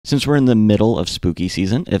Since we're in the middle of spooky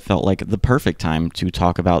season, it felt like the perfect time to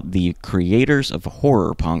talk about the creators of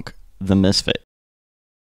horror punk, the Misfits.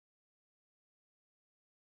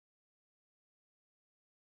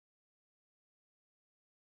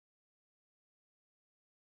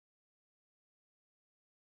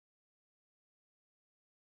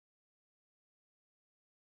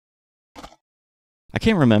 I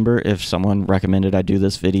can't remember if someone recommended I do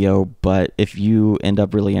this video, but if you end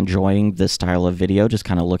up really enjoying this style of video, just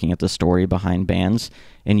kind of looking at the story behind bands,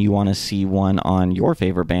 and you want to see one on your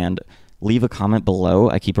favorite band, leave a comment below.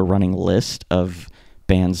 I keep a running list of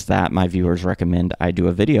bands that my viewers recommend I do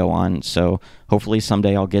a video on, so hopefully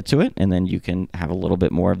someday I'll get to it, and then you can have a little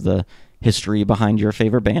bit more of the history behind your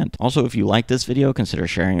favorite band. Also, if you like this video, consider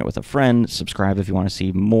sharing it with a friend, subscribe if you want to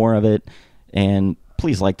see more of it, and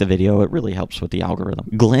please like the video. It really helps with the algorithm.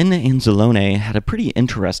 Glenn Anzalone had a pretty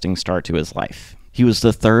interesting start to his life. He was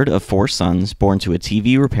the third of 4 sons, born to a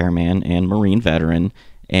TV repairman and Marine veteran,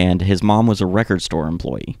 and his mom was a record store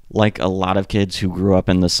employee. Like a lot of kids who grew up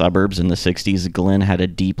in the suburbs in the 60s, Glenn had a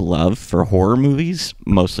deep love for horror movies,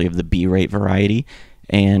 mostly of the B-rate variety,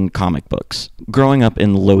 and comic books. Growing up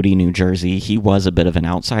in Lodi, New Jersey, he was a bit of an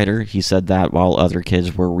outsider. He said that while other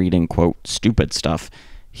kids were reading, quote, stupid stuff,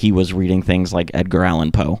 he was reading things like Edgar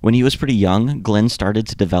Allan Poe. When he was pretty young, Glenn started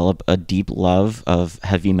to develop a deep love of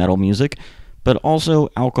heavy metal music, but also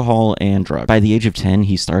alcohol and drugs. By the age of 10,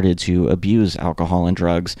 he started to abuse alcohol and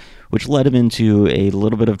drugs, which led him into a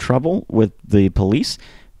little bit of trouble with the police,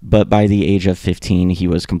 but by the age of 15, he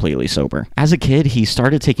was completely sober. As a kid, he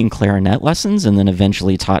started taking clarinet lessons and then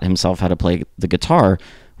eventually taught himself how to play the guitar,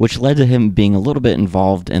 which led to him being a little bit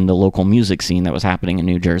involved in the local music scene that was happening in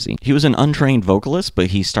New Jersey. He was an untrained vocalist, but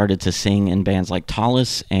he started to sing in bands like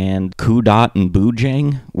Tallis and Kudot and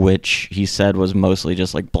Boojang, which he said was mostly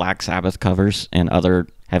just like Black Sabbath covers and other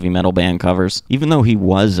heavy metal band covers. Even though he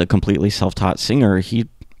was a completely self-taught singer, he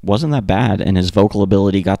wasn't that bad, and his vocal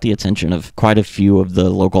ability got the attention of quite a few of the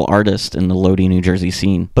local artists in the Lodi, New Jersey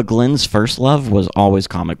scene. But Glenn's first love was always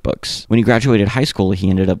comic books. When he graduated high school, he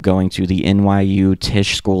ended up going to the NYU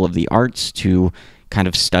Tisch School of the Arts to kind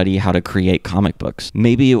of study how to create comic books.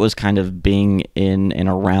 Maybe it was kind of being in and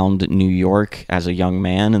around New York as a young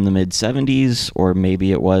man in the mid-70s, or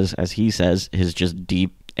maybe it was, as he says, his just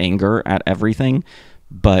deep anger at everything.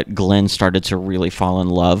 But Glenn started to really fall in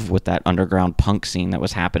love with that underground punk scene that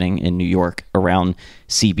was happening in New York around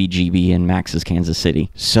CBGB and Max's Kansas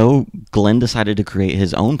City. So Glenn decided to create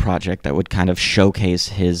his own project that would kind of showcase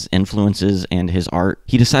his influences and his art.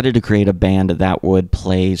 He decided to create a band that would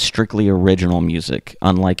play strictly original music,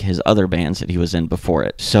 unlike his other bands that he was in before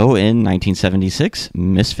it. So in 1976,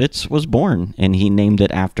 Misfits was born, and he named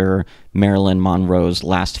it after Marilyn Monroe's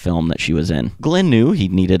last film that she was in. Glenn knew he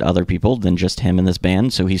needed other people than just him in this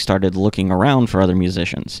band, so he started looking around for other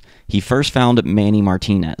musicians. He first found Manny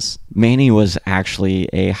Martinez. Manny was actually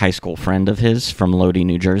a high school friend of his from Lodi,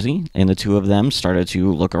 New Jersey, and the two of them started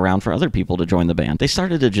to look around for other people to join the band. They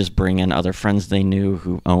started to just bring in other friends they knew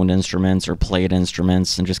who owned instruments or played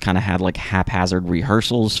instruments and just kind of had like haphazard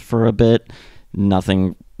rehearsals for a bit.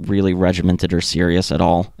 Nothing really regimented or serious at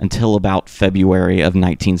all until about February of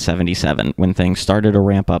 1977 when things started to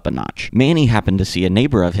ramp up a notch. Manny happened to see a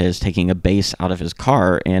neighbor of his taking a bass out of his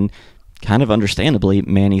car, and kind of understandably,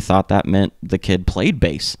 Manny thought that meant the kid played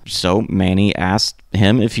bass. So Manny asked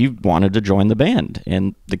him if he wanted to join the band,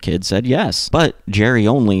 and the kid said yes. But Jerry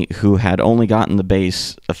Only, who had only gotten the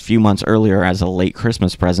bass a few months earlier as a late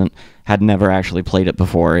Christmas present, had never actually played it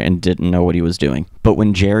before and didn't know what he was doing. But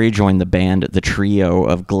when Jerry joined the band, the trio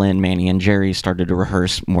of Glenn, Manny, and Jerry started to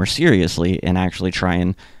rehearse more seriously and actually try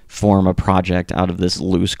and form a project out of this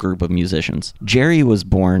loose group of musicians. Jerry was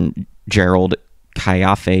born Gerald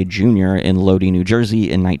Caiafe Jr. in Lodi, New Jersey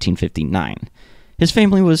in 1959. His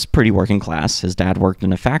family was pretty working class. His dad worked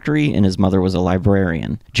in a factory and his mother was a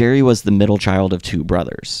librarian. Jerry was the middle child of 2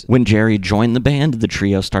 brothers. When Jerry joined the band, the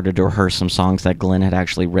trio started to rehearse some songs that Glenn had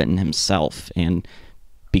actually written himself, and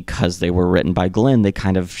because they were written by Glenn, they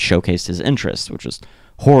kind of showcased his interests, which was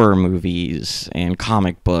horror movies and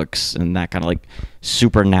comic books and that kind of like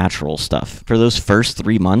supernatural stuff. For those first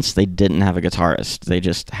 3 months, they didn't have a guitarist. They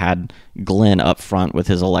just had Glenn up front with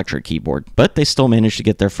his electric keyboard. But they still managed to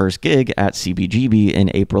get their first gig at CBGB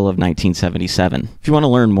in April of 1977. If you want to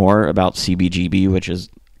learn more about CBGB, which is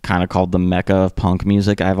kind of called the Mecca of punk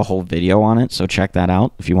music, I have a whole video on it, so check that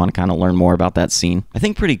out if you want to kind of learn more about that scene. I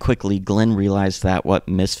think pretty quickly Glenn realized that what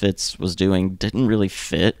Misfits was doing didn't really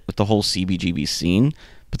fit with the whole CBGB scene,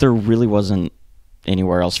 but there really wasn't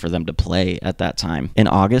anywhere else for them to play at that time. In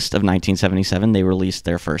August of 1977, they released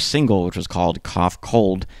their first single, which was called Cough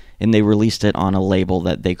Cold, and they released it on a label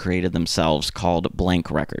that they created themselves called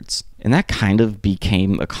Blank Records. And that kind of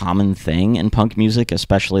became a common thing in punk music,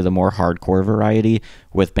 especially the more hardcore variety,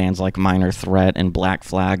 with bands like Minor Threat and Black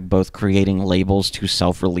Flag both creating labels to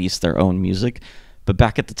self-release their own music. But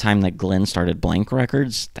back at the time that Glenn started Blank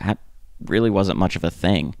Records, that really wasn't much of a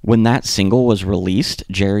thing. When that single was released,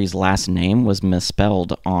 Jerry's last name was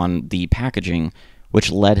misspelled on the packaging,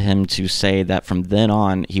 which led him to say that from then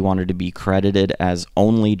on, he wanted to be credited as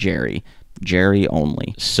only Jerry. Jerry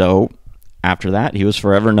only. So after that, he was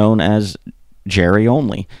forever known as Jerry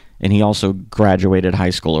only, and he also graduated high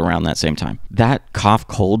school around that same time. That Cough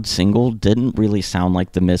Cold single didn't really sound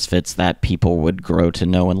like the Misfits that people would grow to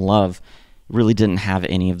know and love. It really didn't have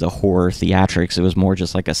any of the horror theatrics. It was more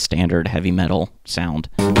just like a standard heavy metal sound.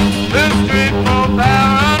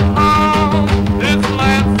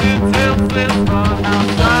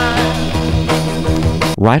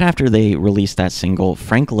 Right after they released that single,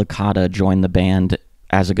 Frank Licata joined the band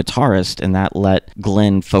as a guitarist, and that let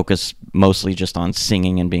Glenn focus mostly just on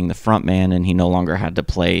singing and being the frontman, and he no longer had to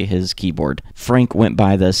play his keyboard. Frank went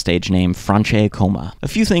by the stage name Franche Coma. A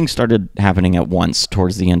few things started happening at once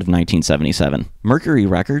towards the end of 1977. Mercury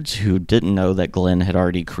Records, who didn't know that Glenn had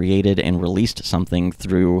already created and released something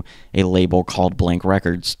through a label called Blank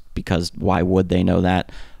Records, because why would they know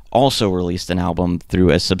that, also released an album through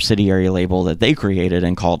a subsidiary label that they created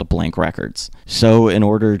and called Blank Records. So in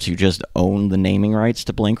order to just own the naming rights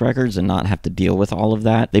to Blank Records and not have to deal with all of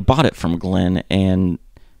that, they bought it from Glenn, and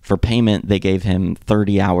for payment, they gave him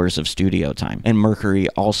 30 hours of studio time. And Mercury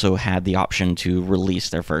also had the option to release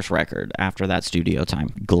their first record after that studio time.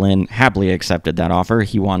 Glenn happily accepted that offer.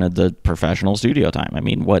 He wanted the professional studio time. I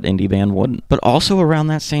mean, what indie band wouldn't? But also around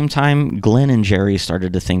that same time, Glenn and Jerry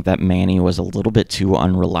started to think that Manny was a little bit too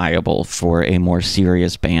unreliable for a more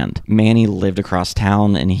serious band. Manny lived across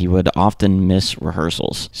town, and he would often miss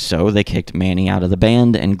rehearsals. So they kicked Manny out of the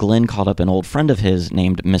band, and Glenn called up an old friend of his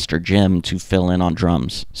named Mr. Jim to fill in on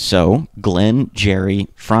drums. So Glenn, Jerry,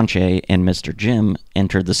 Franche, and Mr. Jim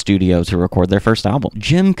entered the studio to record their first album.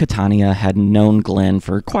 Jim Catania had known Glenn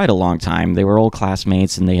for quite a long time. They were old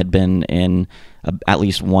classmates, and they had been in at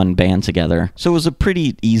least one band together, so it was a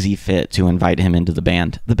pretty easy fit to invite him into the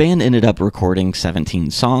band. The band ended up recording 17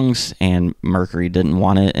 songs, and Mercury didn't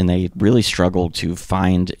want it, and they really struggled to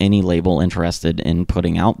find any label interested in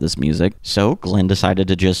putting out this music, so Glenn decided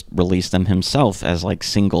to just release them himself as like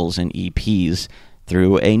singles and EPs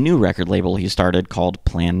through a new record label he started called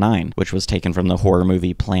Plan 9, which was taken from the horror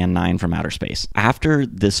movie Plan 9 from Outer Space. After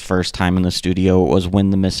this first time in the studio was when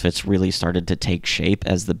the Misfits really started to take shape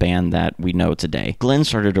as the band that we know today. Glenn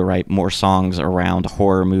started to write more songs around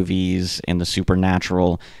horror movies and the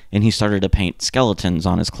supernatural, and he started to paint skeletons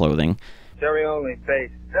on his clothing. Jerry only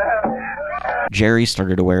face. Jerry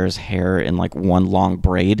started to wear his hair in like one long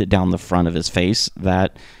braid down the front of his face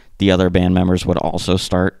that the other band members would also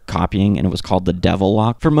start copying, and it was called the Devil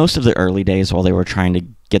Lock. For most of the early days, while they were trying to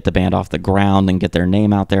get the band off the ground and get their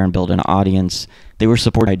name out there and build an audience, they were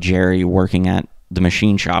supported by Jerry working at the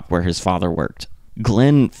machine shop where his father worked.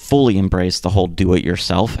 Glenn fully embraced the whole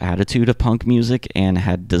do-it-yourself attitude of punk music and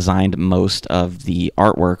had designed most of the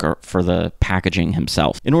artwork for the packaging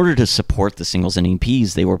himself. In order to support the singles and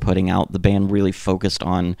EPs they were putting out, the band really focused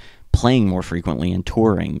on playing more frequently and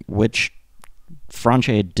touring, which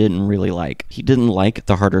Franche didn't really like. He didn't like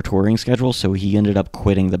the harder touring schedule, so he ended up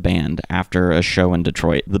quitting the band after a show in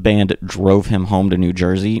Detroit. The band drove him home to New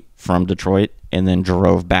Jersey from Detroit and then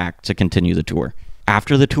drove back to continue the tour.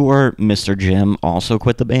 After the tour, Mr. Jim also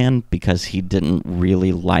quit the band because he didn't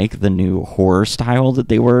really like the new horror style that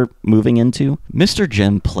they were moving into. Mr.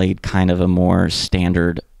 Jim played kind of a more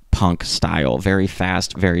standard punk style, very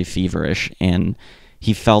fast, very feverish, and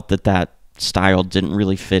he felt that style didn't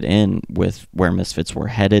really fit in with where Misfits were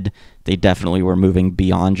headed. They definitely were moving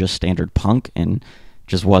beyond just standard punk and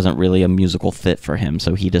just wasn't really a musical fit for him,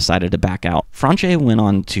 so he decided to back out. Franche went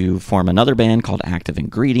on to form another band called Active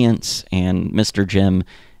Ingredients, and Mr. Jim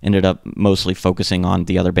ended up mostly focusing on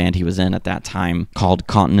the other band he was in at that time called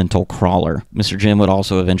Continental Crawler. Mr. Jim would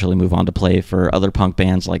also eventually move on to play for other punk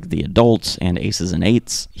bands like The Adults and Aces and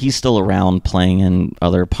Eights. He's still around playing in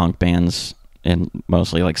other punk bands in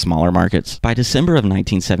mostly like smaller markets. By December of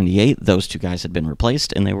 1978, those two guys had been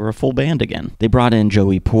replaced and they were a full band again. They brought in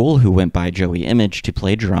Joey Poole, who went by Joey Image, to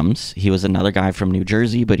play drums. He was another guy from New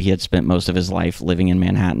Jersey, but he had spent most of his life living in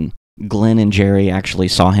Manhattan. Glenn and Jerry actually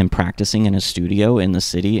saw him practicing in a studio in the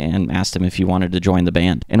city and asked him if he wanted to join the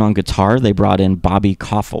band. And on guitar, they brought in Bobby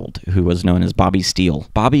Caulfield, who was known as Bobby Steele.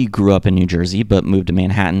 Bobby grew up in New Jersey, but moved to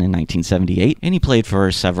Manhattan in 1978, and he played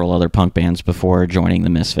for several other punk bands before joining the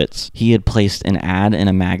Misfits. He had placed an ad in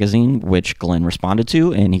a magazine, which Glenn responded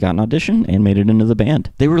to, and he got an audition and made it into the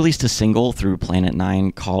band. They released a single through Planet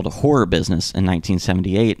 9 called Horror Business in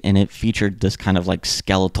 1978, and it featured this kind of like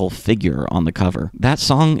skeletal figure on the cover. That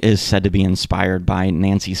song is said to be inspired by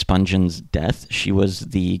Nancy Spungen death. She was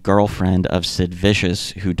the girlfriend of Sid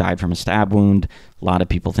Vicious, who died from a stab wound. A lot of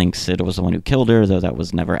people think Sid was the one who killed her, though that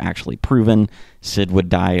was never actually proven. Sid would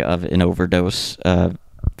die of an overdose a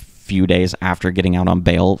few days after getting out on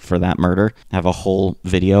bail for that murder. I have a whole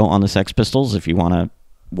video on the Sex Pistols if you want to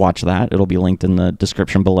watch that. It'll be linked in the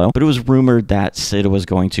description below. But it was rumored that Sid was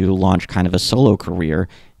going to launch kind of a solo career,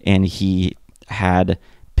 and he had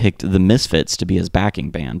picked the Misfits to be his backing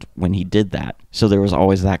band when he did that. So there was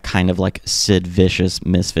always that kind of like Sid Vicious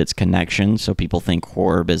Misfits connection, so people think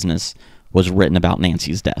Horror Business was written about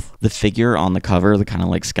Nancy's death. The figure on the cover, the kind of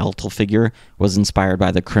like skeletal figure, was inspired by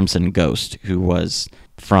the Crimson Ghost, who was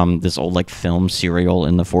from this old like film serial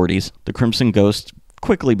in the 40s. The Crimson Ghost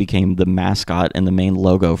quickly became the mascot and the main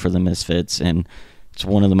logo for the Misfits, and it's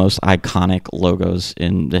one of the most iconic logos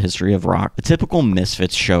in the history of rock. A typical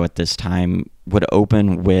Misfits show at this time would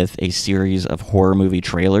open with a series of horror movie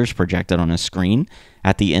trailers projected on a screen,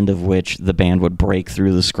 at the end of which the band would break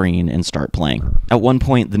through the screen and start playing. At one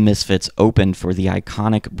point, the Misfits opened for the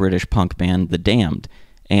iconic British punk band The Damned,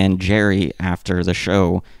 and Jerry, after the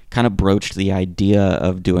show, kind of broached the idea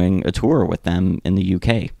of doing a tour with them in the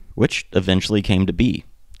UK, which eventually came to be.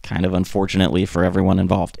 Kind of unfortunately for everyone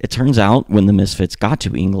involved. It turns out when the Misfits got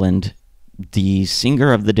to England, the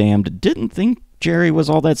singer of The Damned didn't think Jerry was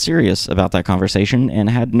all that serious about that conversation and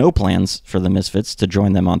had no plans for the Misfits to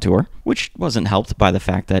join them on tour, which wasn't helped by the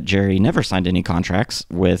fact that Jerry never signed any contracts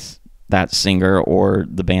with that singer or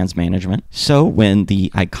the band's management. So when the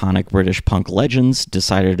iconic British punk legends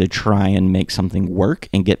decided to try and make something work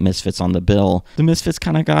and get Misfits on the bill, the Misfits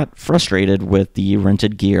kind of got frustrated with the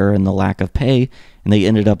rented gear and the lack of pay, and they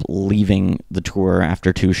ended up leaving the tour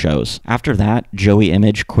after 2 shows. After that, Joey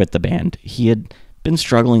Image quit the band. He had been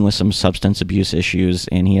struggling with some substance abuse issues,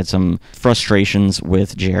 and he had some frustrations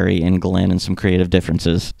with Jerry and Glenn and some creative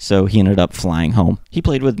differences, so he ended up flying home. He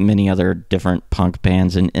played with many other different punk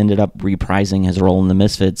bands and ended up reprising his role in the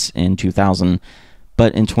Misfits in 2000,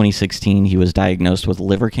 but in 2016 he was diagnosed with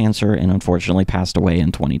liver cancer and unfortunately passed away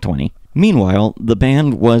in 2020. Meanwhile, the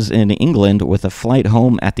band was in England with a flight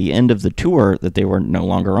home at the end of the tour that they were no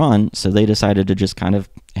longer on, so they decided to just kind of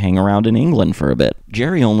hang around in England for a bit.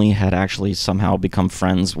 Jerry only had actually somehow become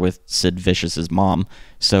friends with Sid Vicious's mom,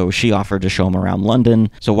 so she offered to show him around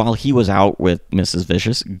London. So while he was out with Mrs.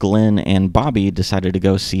 Vicious, Glenn and Bobby decided to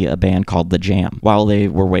go see a band called The Jam. While they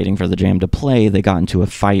were waiting for The Jam to play, they got into a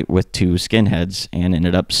fight with 2 skinheads and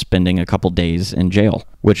ended up spending a couple days in jail,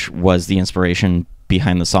 which was the inspiration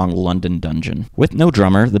behind the song London Dungeon. With no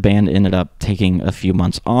drummer, the band ended up taking a few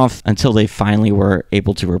months off until they finally were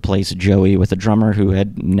able to replace Joey with a drummer who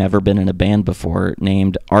had never been in a band before,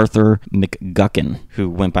 named Arthur McGuckin, who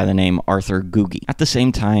went by the name Arthur Googie. At the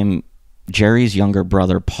same time, Jerry's younger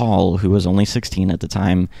brother Paul, who was only 16 at the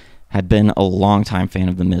time, had been a longtime fan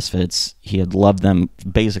of the Misfits. He had loved them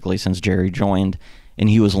basically since Jerry joined, and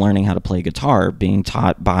he was learning how to play guitar, being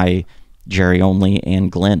taught by Jerry only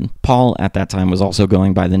and Glenn. Paul at that time was also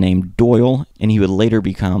going by the name Doyle, and he would later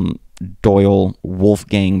become Doyle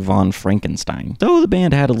Wolfgang von Frankenstein. Though the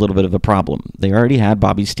band had a little bit of a problem. They already had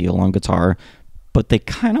Bobby Steele on guitar, but they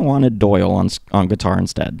kind of wanted Doyle on guitar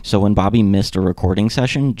instead. So when Bobby missed a recording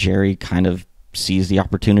session, Jerry kind of seized the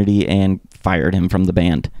opportunity and fired him from the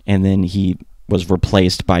band, and then he was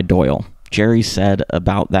replaced by Doyle. Jerry said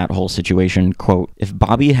about that whole situation, quote, "If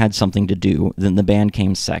Bobby had something to do, then the band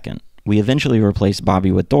came second. We eventually replaced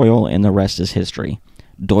Bobby with Doyle, and the rest is history.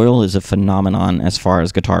 Doyle is a phenomenon as far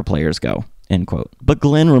as guitar players go," end quote. But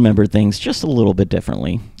Glenn remembered things just a little bit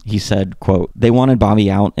differently. He said, quote, "They wanted Bobby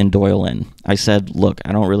out and Doyle in. I said, look,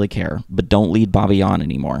 I don't really care, but don't lead Bobby on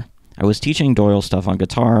anymore. I was teaching Doyle stuff on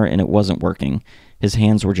guitar, and it wasn't working. His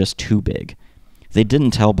hands were just too big. They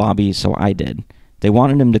didn't tell Bobby, so I did. They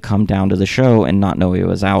wanted him to come down to the show and not know he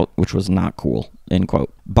was out, which was not cool," end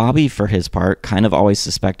quote. Bobby, for his part, kind of always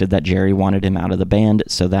suspected that Jerry wanted him out of the band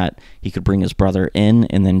so that he could bring his brother in,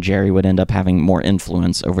 and then Jerry would end up having more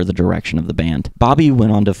influence over the direction of the band. Bobby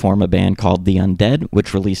went on to form a band called The Undead,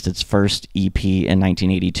 which released its first EP in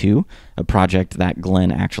 1982, a project that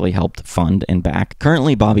Glenn actually helped fund and back.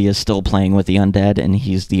 Currently, Bobby is still playing with the Undead, and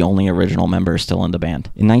he's the only original member still in the band.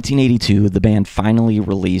 In 1982, the band finally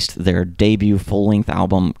released their debut full-length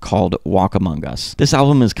album called Walk Among Us. This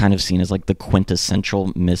album is kind of seen as like the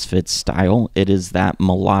quintessential Misfits style. It is that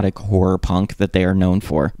melodic horror punk that they are known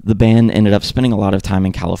for. The band ended up spending a lot of time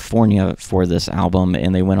in California for this album,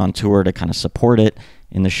 and they went on tour to kind of support it,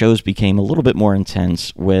 and the shows became a little bit more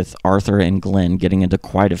intense, with Arthur and Glenn getting into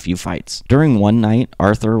quite a few fights. During one night,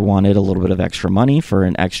 Arthur wanted a little bit of extra money for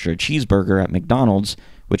an extra cheeseburger at McDonald's,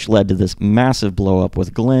 which led to this massive blow-up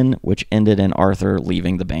with Glenn, which ended in Arthur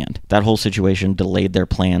leaving the band. That whole situation delayed their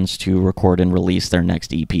plans to record and release their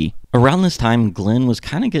next EP. Around this time, Glenn was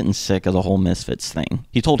kind of getting sick of the whole Misfits thing.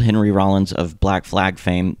 He told Henry Rollins of Black Flag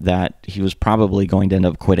fame that he was probably going to end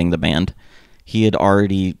up quitting the band. He had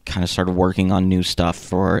already kind of started working on new stuff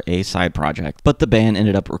for a side project. But the band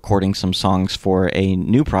ended up recording some songs for a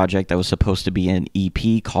new project that was supposed to be an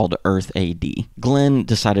EP called Earth AD. Glenn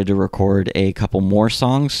decided to record a couple more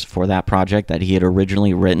songs for that project that he had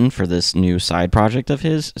originally written for this new side project of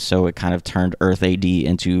his, so it kind of turned Earth AD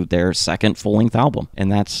into their second full-length album. And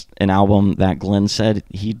that's an album that Glenn said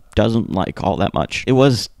he doesn't like all that much. It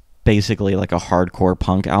was basically like a hardcore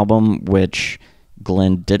punk album, which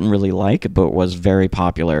Glenn didn't really like, but was very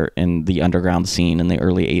popular in the underground scene in the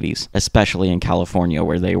early 80s, especially in California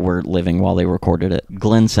where they were living while they recorded it.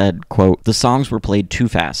 Glenn said, quote, "The songs were played too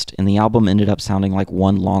fast, and the album ended up sounding like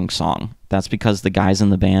one long song. That's because the guys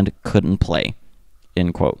in the band couldn't play."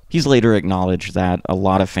 End quote. He's later acknowledged that a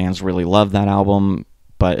lot of fans really love that album,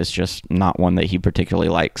 but it's just not one that he particularly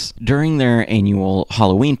likes. During their annual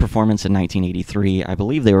Halloween performance in 1983, I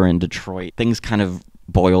believe they were in Detroit, things kind of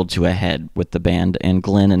boiled to a head with the band, and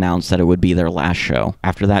Glenn announced that it would be their last show.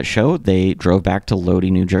 After that show, they drove back to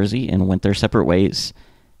Lodi, New Jersey, and went their separate ways.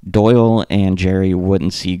 Doyle and Jerry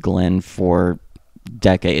wouldn't see Glenn for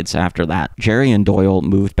decades after that. Jerry and Doyle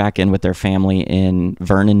moved back in with their family in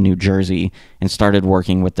Vernon, New Jersey, and started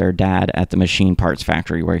working with their dad at the machine parts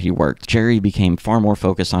factory where he worked. Jerry became far more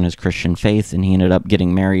focused on his Christian faith, and he ended up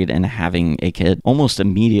getting married and having a kid. Almost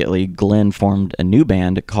immediately, Glenn formed a new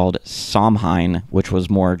band called Samhain, which was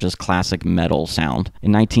more just classic metal sound.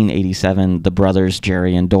 In 1987, the brothers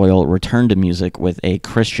Jerry and Doyle returned to music with a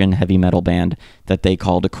Christian heavy metal band that they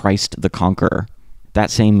called Christ the Conqueror. That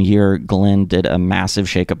same year, Glenn did a massive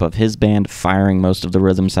shakeup of his band, firing most of the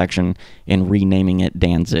rhythm section and renaming it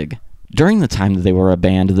Danzig. During the time that they were a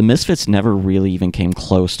band, the Misfits never really even came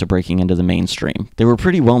close to breaking into the mainstream. They were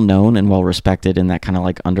pretty well known and well respected in that kind of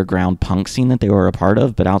like underground punk scene that they were a part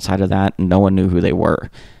of, but outside of that, no one knew who they were.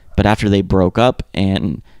 But after they broke up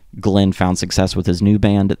and Glenn found success with his new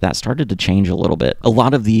band, that started to change a little bit. A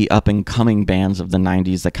lot of the up-and-coming bands of the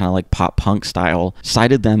 90s that kind of like pop-punk style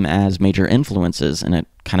cited them as major influences, and it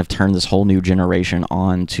kind of turned this whole new generation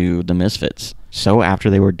on to the Misfits. So after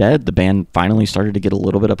they were dead, the band finally started to get a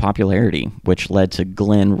little bit of popularity, which led to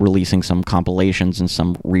Glenn releasing some compilations and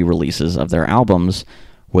some re-releases of their albums,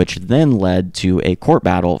 which then led to a court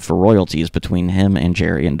battle for royalties between him and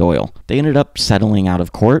Jerry and Doyle. They ended up settling out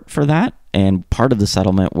of court for that, and part of the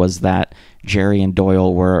settlement was that Jerry and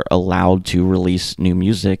Doyle were allowed to release new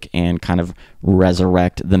music and kind of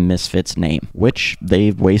resurrect the Misfits name, which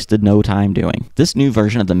they've wasted no time doing. This new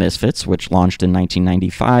version of the Misfits, which launched in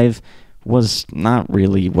 1995, was not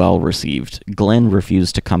really well received. Glenn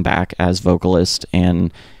refused to come back as vocalist,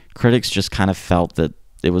 and critics just kind of felt that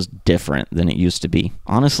it was different than it used to be.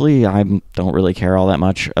 Honestly, I don't really care all that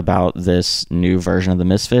much about this new version of the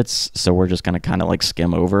Misfits, so we're just going to kind of like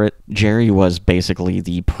skim over it. Jerry was basically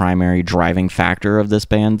the primary driving factor of this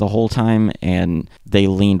band the whole time, and they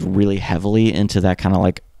leaned really heavily into that kind of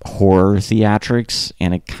like horror theatrics,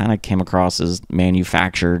 and it kind of came across as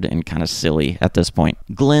manufactured and kind of silly at this point.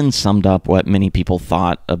 Glenn summed up what many people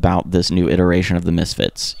thought about this new iteration of the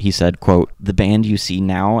Misfits. He said, quote, "The band you see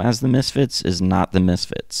now as the Misfits is not the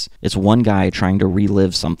Misfits. It's one guy trying to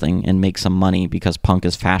relive something and make some money because punk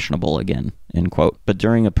is fashionable again," end quote. But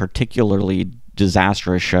during a particularly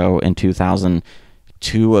disastrous show in 2000,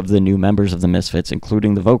 two of the new members of the Misfits,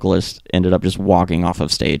 including the vocalist, ended up just walking off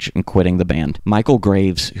of stage and quitting the band. Michael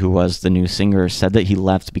Graves, who was the new singer, said that he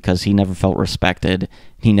left because he never felt respected.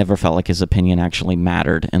 He never felt like his opinion actually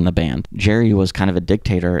mattered in the band. Jerry was kind of a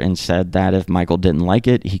dictator and said that if Michael didn't like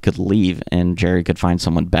it, he could leave and Jerry could find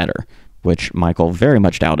someone better, which Michael very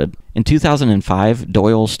much doubted. In 2005,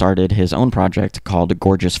 Doyle started his own project called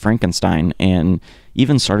Gorgeous Frankenstein and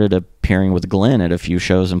even started appearing with Glenn at a few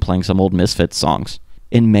shows and playing some old Misfits songs.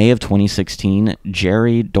 In May of 2016,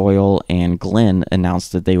 Jerry, Doyle, and Glenn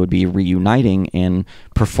announced that they would be reuniting and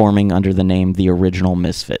performing under the name The Original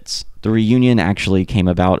Misfits. The reunion actually came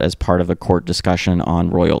about as part of a court discussion on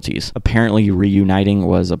royalties. Apparently, reuniting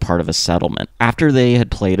was a part of a settlement. After they had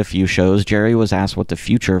played a few shows, Jerry was asked what the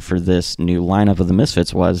future for this new lineup of the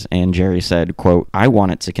Misfits was, and Jerry said, quote, "I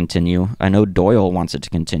want it to continue. I know Doyle wants it to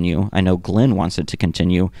continue. I know Glenn wants it to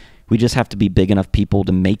continue. We just have to be big enough people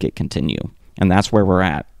to make it continue. And that's where we're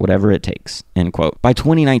at, whatever it takes," end quote. By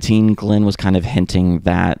 2019, Glenn was kind of hinting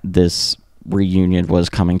that this reunion was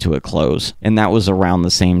coming to a close, and that was around the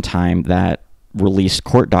same time that released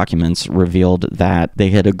court documents revealed that they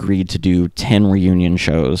had agreed to do 10 reunion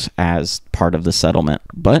shows as part of the settlement.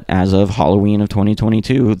 But as of Halloween of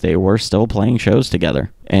 2022, they were still playing shows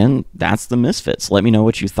together. And that's the Misfits. Let me know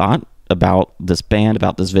what you thought about this band,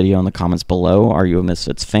 about this video in the comments below. Are you a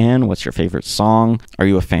Misfits fan? What's your favorite song? Are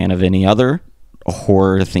you a fan of any other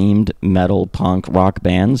horror-themed metal, punk, rock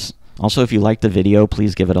bands? Also, if you liked the video,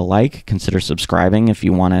 please give it a like. Consider subscribing if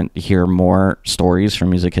you want to hear more stories from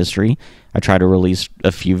music history. I try to release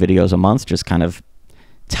a few videos a month, just kind of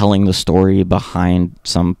telling the story behind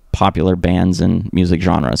some popular bands and music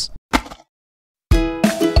genres.